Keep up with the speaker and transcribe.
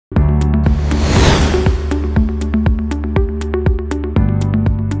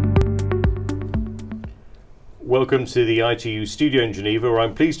welcome to the ITU studio in Geneva, where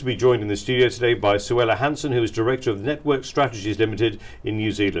I'm pleased to be joined in the studio today by Suella Hansen, who is Director of Network Strategies Limited in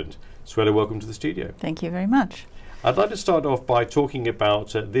New Zealand. Suella, welcome to the studio. Thank you very much. I'd like to start off by talking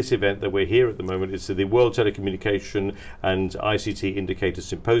about this event that we're here at the moment. It's the World Telecommunication and ICT Indicators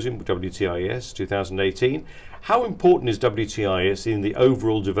Symposium, WTIS 2018. How important is WTIS in the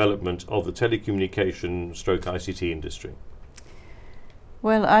overall development of the telecommunication stroke ICT industry?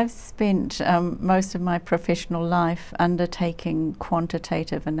 Well, I've spent most of my professional life undertaking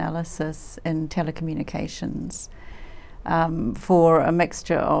quantitative analysis in telecommunications for a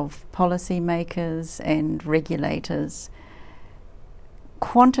mixture of policymakers and regulators.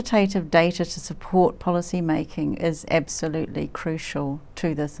 Quantitative data to support policy making is absolutely crucial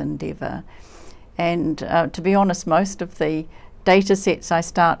to this endeavour. And to be honest, most of the data sets I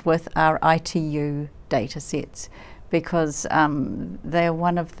start with are ITU data sets, because they're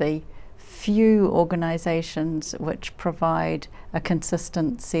one of the few organisations which provide a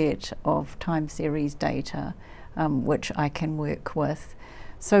consistent set of time series data which I can work with.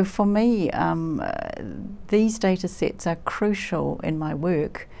 So for me, these data sets are crucial in my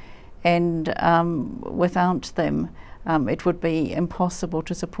work, and without them it would be impossible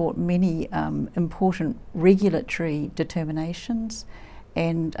to support many important regulatory determinations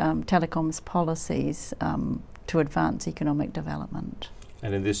and telecoms policies to advance economic development.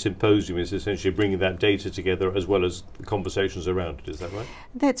 And in this symposium is essentially bringing that data together as well as the conversations around it, is that right?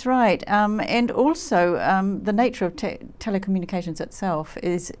 That's right, and also the nature of telecommunications itself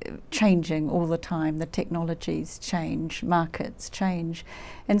is changing all the time. The technologies change, markets change,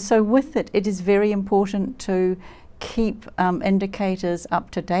 and so with it, it is very important to keep indicators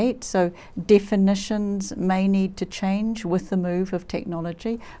up to date. So definitions may need to change with the move of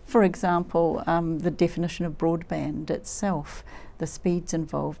technology. For example, the definition of broadband itself, the speeds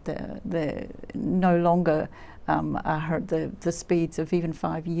involved, they're no longer are the speeds of even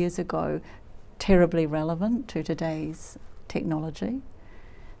 5 years ago terribly relevant to today's technology.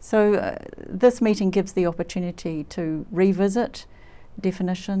 So this meeting gives the opportunity to revisit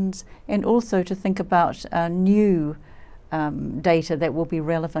definitions and also to think about new data that will be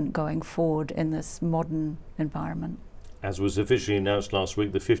relevant going forward in this modern environment. As was officially announced last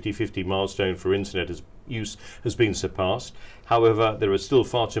week, the 50/50 milestone for internet use has been surpassed. However, there are still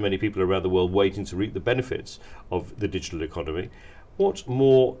far too many people around the world waiting to reap the benefits of the digital economy. What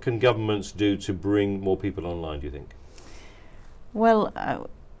more can governments do to bring more people online, do you think? Well,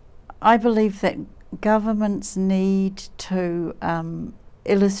 I believe that governments need to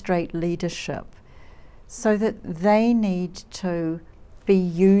illustrate leadership, so that they need to be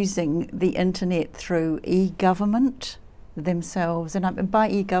using the internet through e-government themselves. And by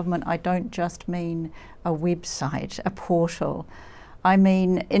e-government, I don't just mean a website, a portal. I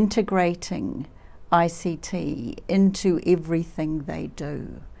mean integrating ICT into everything they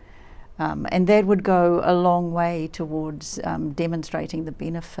do. And that would go a long way towards demonstrating the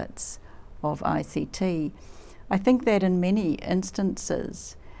benefits of ICT. I think that in many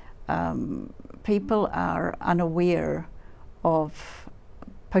instances people are unaware of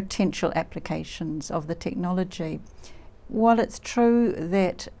potential applications of the technology. While it's true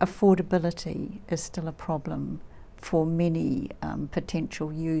that affordability is still a problem for many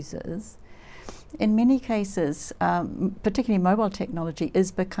potential users, in many cases, particularly mobile technology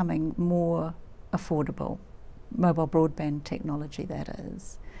is becoming more affordable, mobile broadband technology that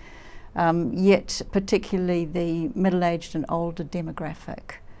is. Yet particularly the middle-aged and older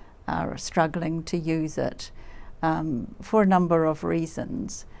demographic are struggling to use it for a number of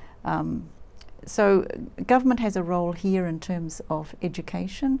reasons. So government has a role here in terms of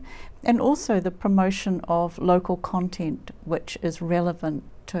education and also the promotion of local content which is relevant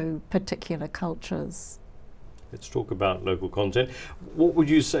to particular cultures. Let's talk about local content. What would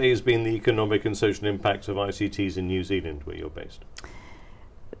you say has been the economic and social impact of ICTs in New Zealand, where you're based?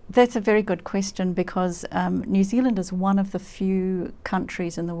 That's a very good question, because New Zealand is one of the few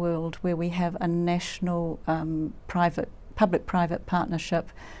countries in the world where we have a national public-private partnership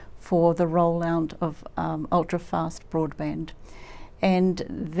for the rollout of ultra-fast broadband. And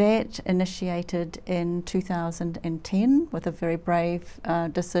that initiated in 2010 with a very brave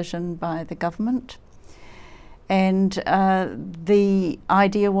decision by the government. And the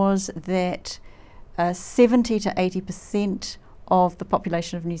idea was that 70 to 80% of the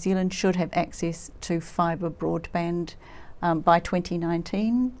population of New Zealand should have access to fibre broadband by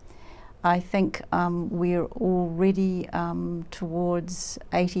 2019. I think we're already towards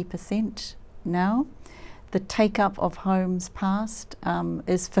 80% now. The take-up of homes passed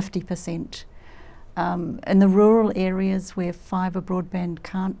is 50%. In the rural areas where fibre broadband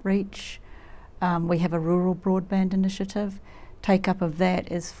can't reach, We have a rural broadband initiative. Take-up of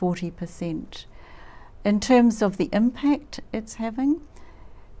that is 40%. In terms of the impact it's having,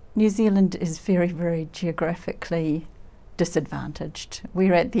 New Zealand is very, very geographically disadvantaged.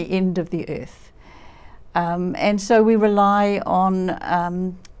 We're at the end of the earth. And so we rely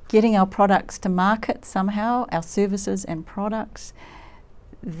on getting our products to market somehow, our services and products.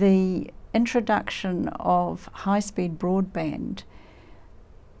 The introduction of high-speed broadband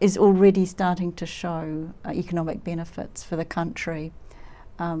is already starting to show economic benefits for the country.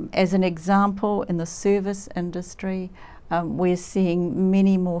 As an example, in the service industry, we're seeing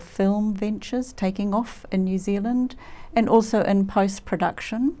many more film ventures taking off in New Zealand, and also in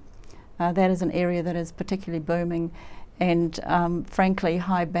post-production. That is an area that is particularly booming, and frankly,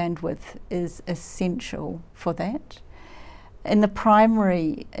 high bandwidth is essential for that. In the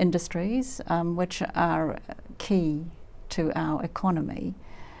primary industries, which are key to our economy,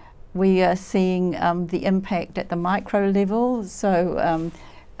 we are seeing the impact at the micro level. So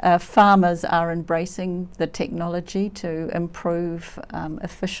farmers are embracing the technology to improve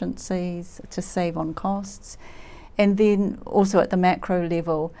efficiencies, to save on costs. And then also at the macro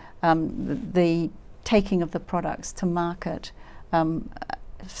level, the taking of the products to market,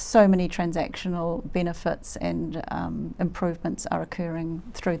 so many transactional benefits and improvements are occurring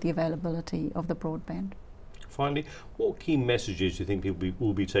through the availability of the broadband. Finally, what key messages do you think people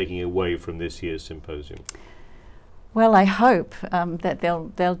will be taking away from this year's symposium? Well, I hope that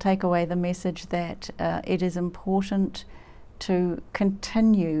they'll take away the message that it is important to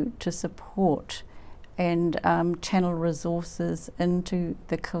continue to support and channel resources into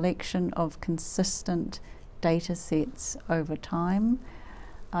the collection of consistent data sets over time.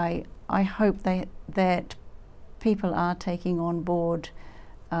 I hope that people are taking on board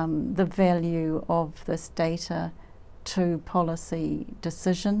the value of this data to policy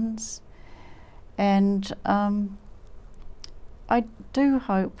decisions. And I do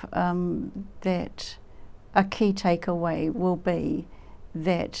hope that a key takeaway will be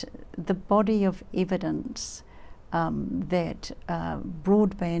that the body of evidence that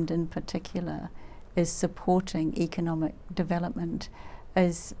broadband in particular is supporting economic development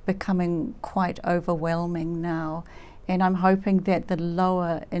is becoming quite overwhelming now. And I'm hoping that the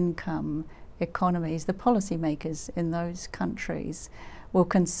lower income economies, the policymakers in those countries, will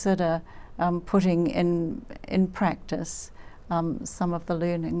consider putting in practice some of the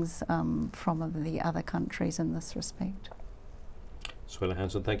learnings from the other countries in this respect. Suella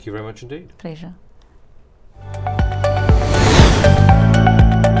Hansen, thank you very much indeed. Pleasure.